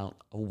amount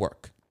of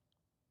work.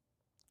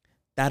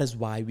 That is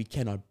why we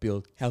cannot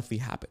build healthy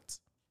habits,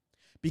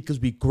 because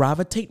we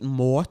gravitate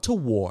more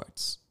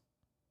towards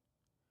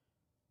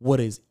what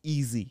is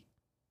easy.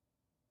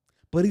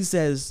 But he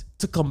says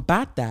to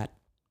combat that,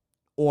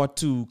 or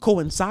to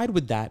coincide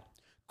with that,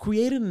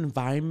 create an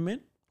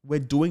environment where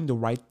doing the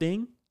right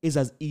thing is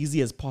as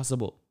easy as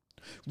possible.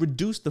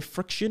 Reduce the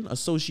friction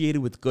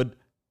associated with good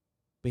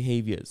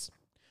behaviors.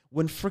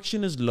 When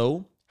friction is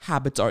low,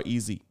 habits are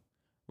easy.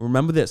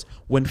 Remember this: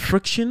 when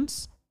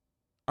frictions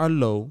are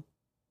low,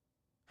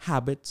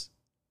 habits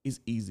is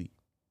easy.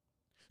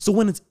 So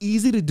when it's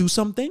easy to do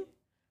something,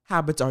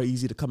 habits are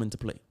easy to come into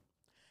play.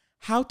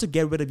 How to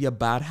get rid of your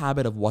bad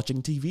habit of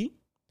watching TV?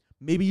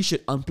 Maybe you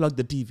should unplug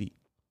the TV.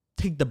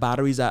 Take the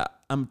batteries out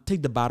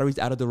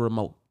of the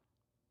remote.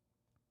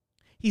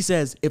 He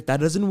says, if that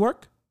doesn't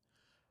work,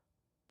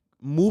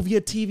 move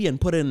your TV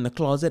and put it in the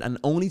closet, and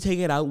only take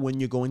it out when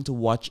you're going to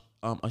watch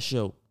a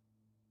show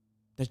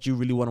that you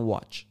really want to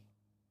watch.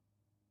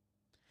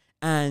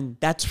 And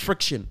that's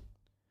friction.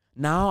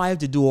 Now I have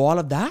to do all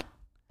of that.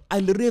 I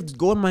literally have to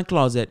go in my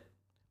closet,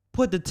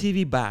 put the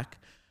TV back,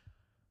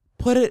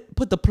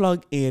 put the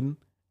plug in,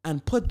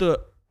 and put the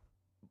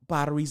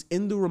batteries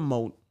in the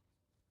remote,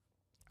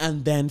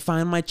 and then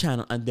find my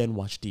channel and then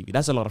watch TV.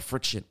 That's a lot of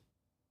friction.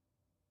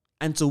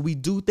 And so we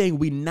do things,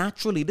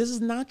 this is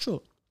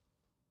natural.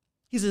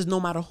 He says, no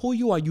matter who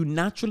you are, you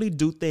naturally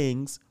do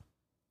things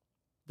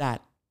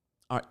that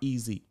are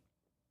easy.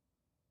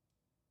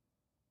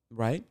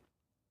 Right?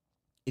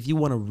 If you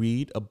want to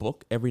read a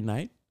book every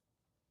night,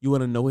 you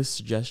want to know his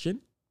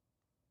suggestion,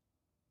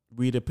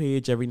 read a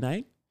page every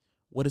night.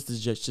 What is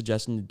the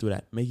suggestion to do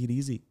that? Make it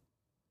easy.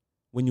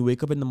 When you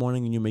wake up in the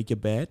morning and you make your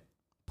bed,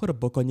 put a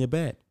book on your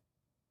bed,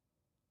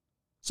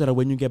 so that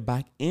when you get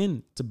back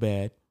into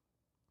bed,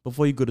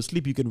 before you go to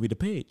sleep, you can read a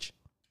page.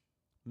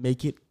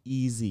 Make it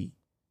easy.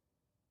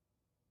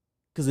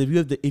 Because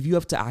if you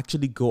have to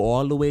actually go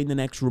all the way in the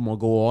next room, or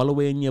go all the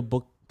way in your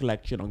book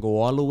collection, or go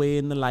all the way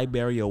in the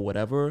library, or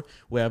whatever,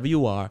 wherever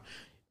you are,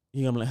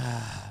 you're gonna be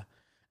like,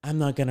 I'm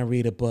not gonna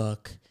read a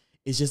book.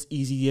 It's just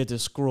easier to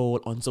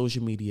scroll on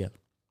social media.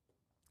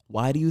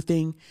 Why do you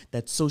think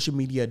that social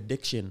media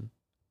addiction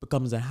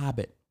becomes a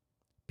habit?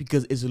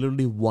 Because it's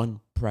literally one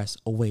press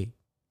away.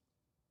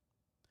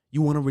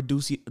 You want to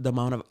reduce the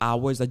amount of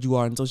hours that you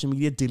are on social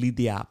media? Delete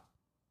the app.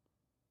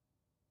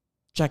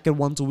 Check it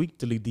once a week,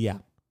 delete the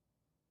app.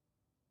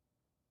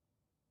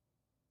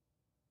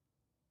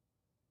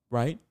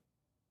 Right?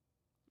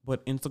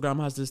 But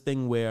Instagram has this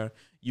thing where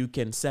you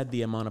can set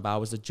the amount of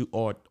hours that you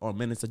or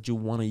minutes that you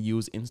want to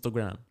use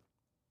Instagram.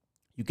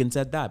 You can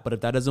set that. But if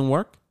that doesn't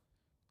work,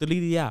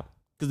 delete the app.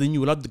 Because then you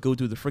will have to go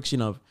through the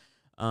friction of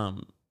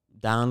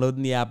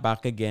downloading the app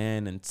back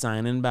again and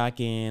signing back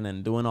in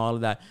and doing all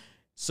of that.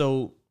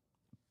 So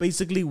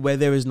basically, where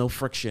there is no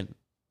friction,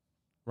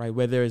 right?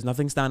 Where there is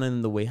nothing standing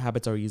in the way,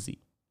 habits are easy.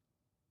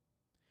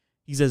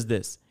 He says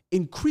this: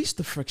 increase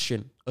the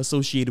friction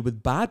associated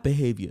with bad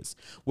behaviors.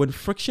 When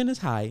friction is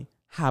high,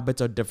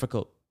 habits are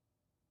difficult,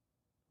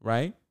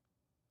 right?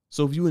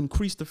 So if you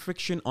increase the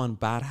friction on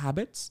bad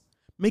habits,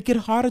 make it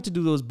harder to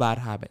do those bad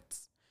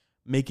habits.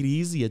 Make it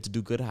easier to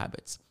do good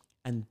habits.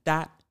 And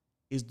that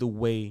is the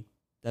way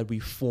that we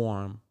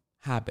form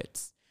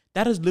habits.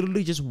 That is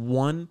literally just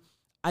one.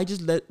 I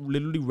just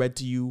literally read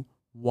to you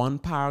one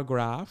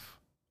paragraph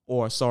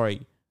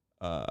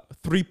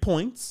 3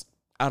 points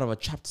out of a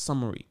chapter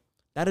summary.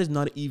 That is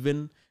not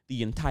even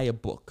the entire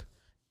book.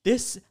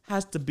 This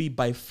has to be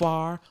by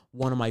far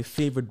one of my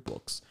favorite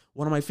books.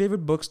 One of my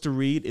favorite books to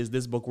read is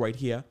this book right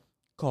here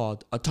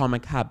called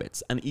Atomic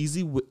Habits, an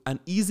easy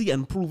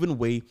and proven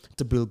way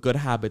to build good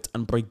habits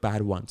and break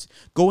bad ones.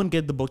 Go and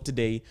get the book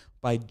today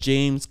by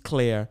James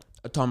Clear,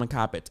 Atomic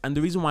Habits. And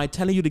the reason why I'm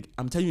telling you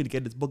to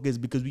get this book is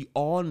because we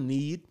all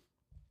need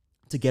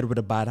to get rid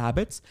of bad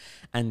habits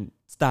and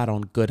start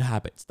on good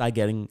habits. Start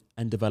getting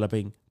and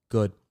developing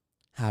good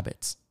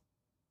habits.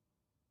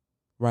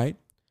 Right?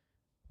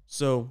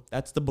 So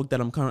that's the book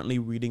that I'm currently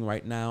reading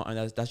right now, and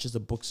that's just a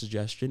book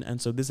suggestion.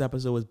 And so this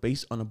episode is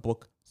based on a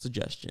book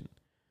suggestion.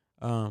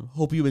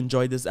 Hope you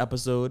enjoyed this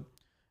episode.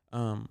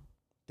 The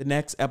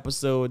next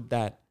episode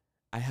that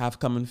I have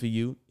coming for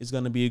you is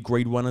going to be a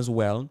great one as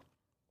well.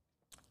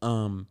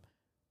 The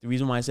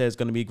reason why I say it's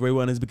going to be a great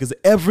one is because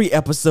every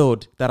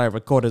episode that I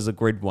record is a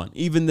great one.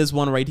 Even this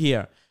one right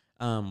here,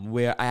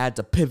 where I had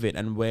to pivot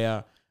and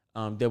where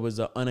there was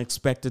an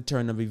unexpected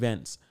turn of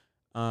events.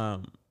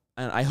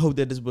 And I hope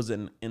that this was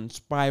an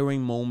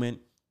inspiring moment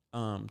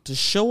to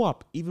show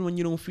up even when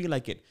you don't feel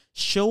like it.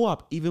 Show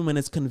up even when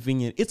it's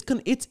convenient.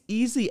 It's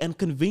easy and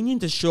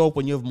convenient to show up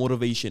when you have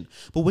motivation.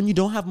 But when you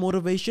don't have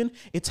motivation,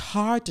 it's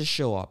hard to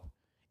show up.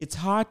 It's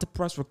hard to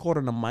press record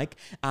on a mic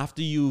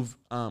after you've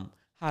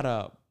had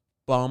a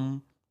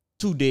bum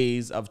 2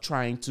 days of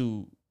trying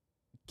to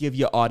give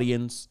your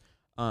audience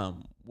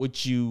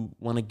what you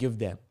want to give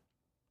them.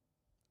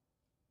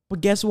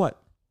 But guess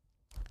what?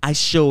 I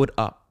showed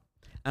up.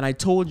 And I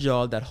told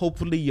y'all that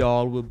hopefully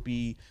y'all will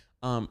be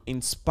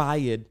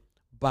inspired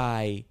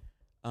by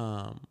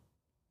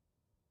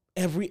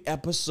every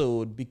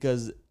episode,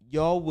 because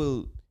y'all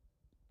will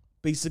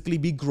basically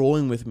be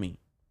growing with me,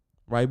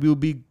 right? We will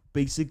be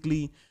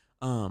basically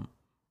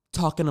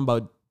talking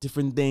about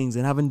different things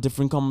and having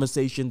different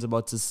conversations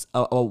about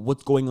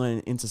what's going on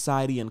in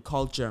society and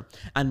culture,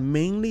 and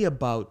mainly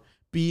about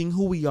being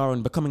who we are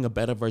and becoming a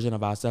better version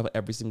of ourselves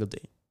every single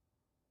day,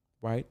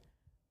 right?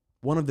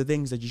 One of the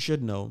things that you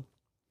should know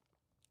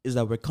is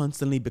that we're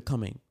constantly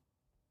becoming.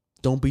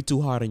 Don't be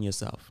too hard on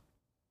yourself.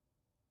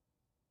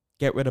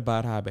 Get rid of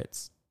bad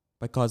habits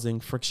by causing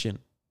friction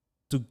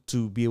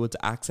to be able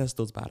to access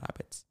those bad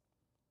habits.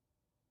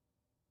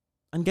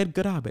 And get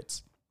good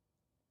habits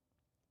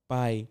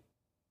by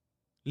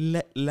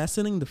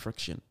lessening the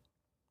friction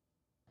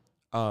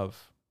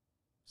of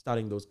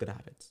starting those good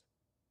habits.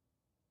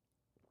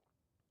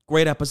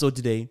 Great episode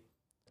today.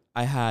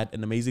 I had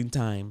an amazing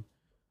time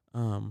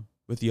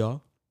with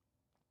y'all.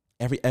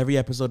 Every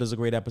episode is a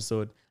great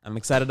episode. I'm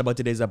excited about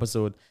today's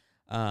episode.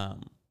 I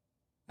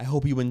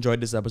hope you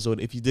enjoyed this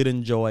episode. If you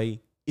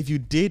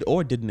did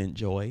or didn't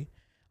enjoy,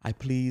 I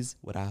please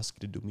would ask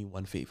you to do me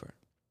one favor.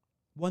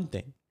 One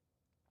thing.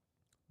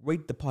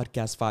 Rate the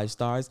podcast 5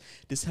 stars.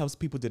 This helps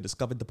people to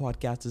discover the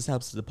podcast. This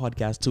helps the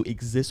podcast to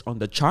exist on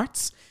the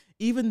charts.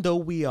 Even though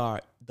we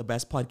are the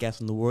best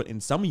podcast in the world in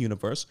some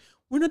universe,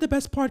 we're not the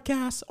best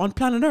podcast on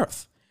planet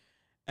Earth.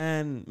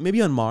 And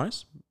maybe on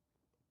Mars,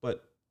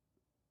 but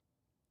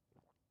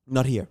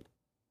not here.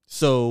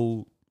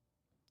 So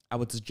I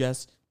would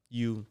suggest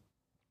you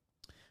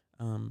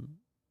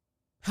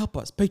help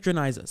us,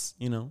 patronize us.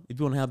 You know, if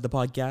you want to have the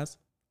podcast,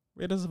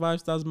 rate us 5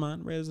 stars,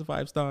 man. Rate us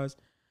 5 stars.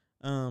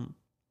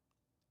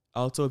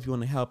 Also, if you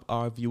want to help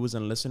our viewers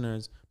and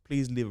listeners,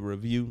 please leave a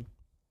review.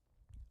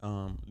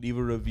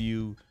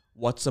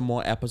 Watch some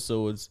more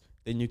episodes.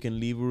 Then you can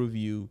leave a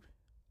review.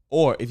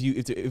 Or if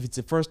it's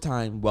the first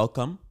time,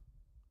 welcome.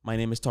 My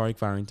name is Tariq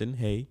Farrington.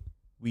 Hey,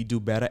 we do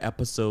better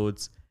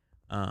episodes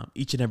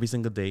each and every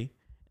single day.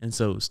 And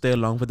so stay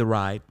along for the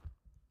ride.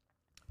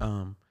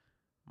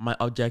 My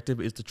objective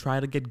is to try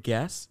to get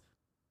guests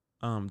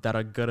that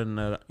are good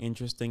and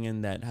interesting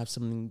and that have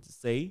something to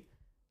say,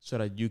 so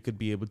that you could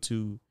be able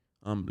to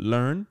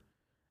learn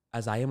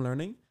as I am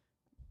learning.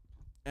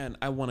 And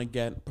I want to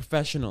get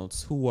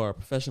professionals who are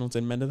professionals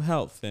in mental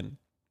health and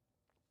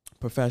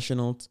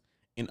professionals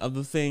in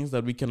other things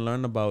that we can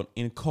learn about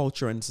in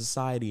culture and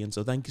society. And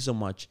so thank you so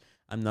much.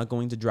 I'm not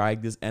going to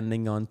drag this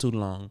ending on too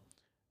long.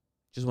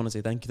 Just want to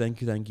say thank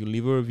you.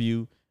 Leave a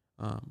review.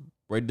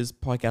 Rate this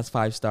podcast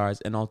 5 stars.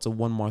 And also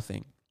one more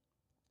thing.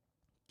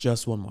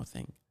 Just one more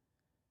thing.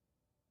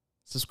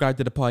 Subscribe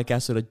to the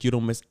podcast so that you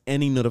don't miss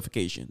any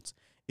notifications.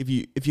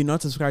 If you're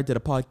not subscribed to the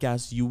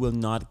podcast, you will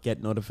not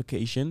get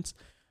notifications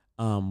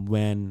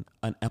when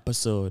an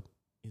episode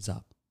is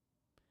up.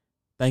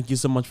 Thank you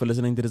so much for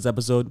listening to this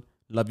episode.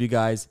 Love you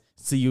guys.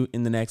 See you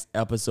in the next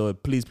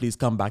episode. Please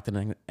come back to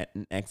the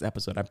next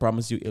episode. I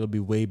promise you it'll be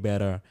way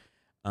better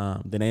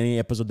than any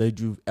episode that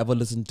you've ever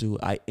listened to.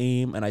 I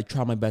aim and I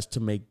try my best to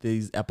make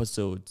these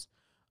episodes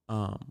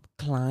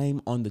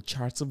climb on the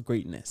charts of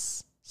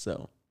greatness.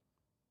 So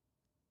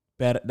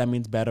better, that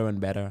means better and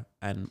better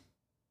and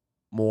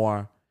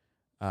more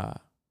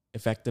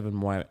effective and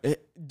more.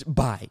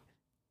 Bye.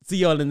 See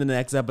y'all in the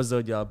next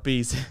episode, y'all.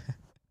 Peace.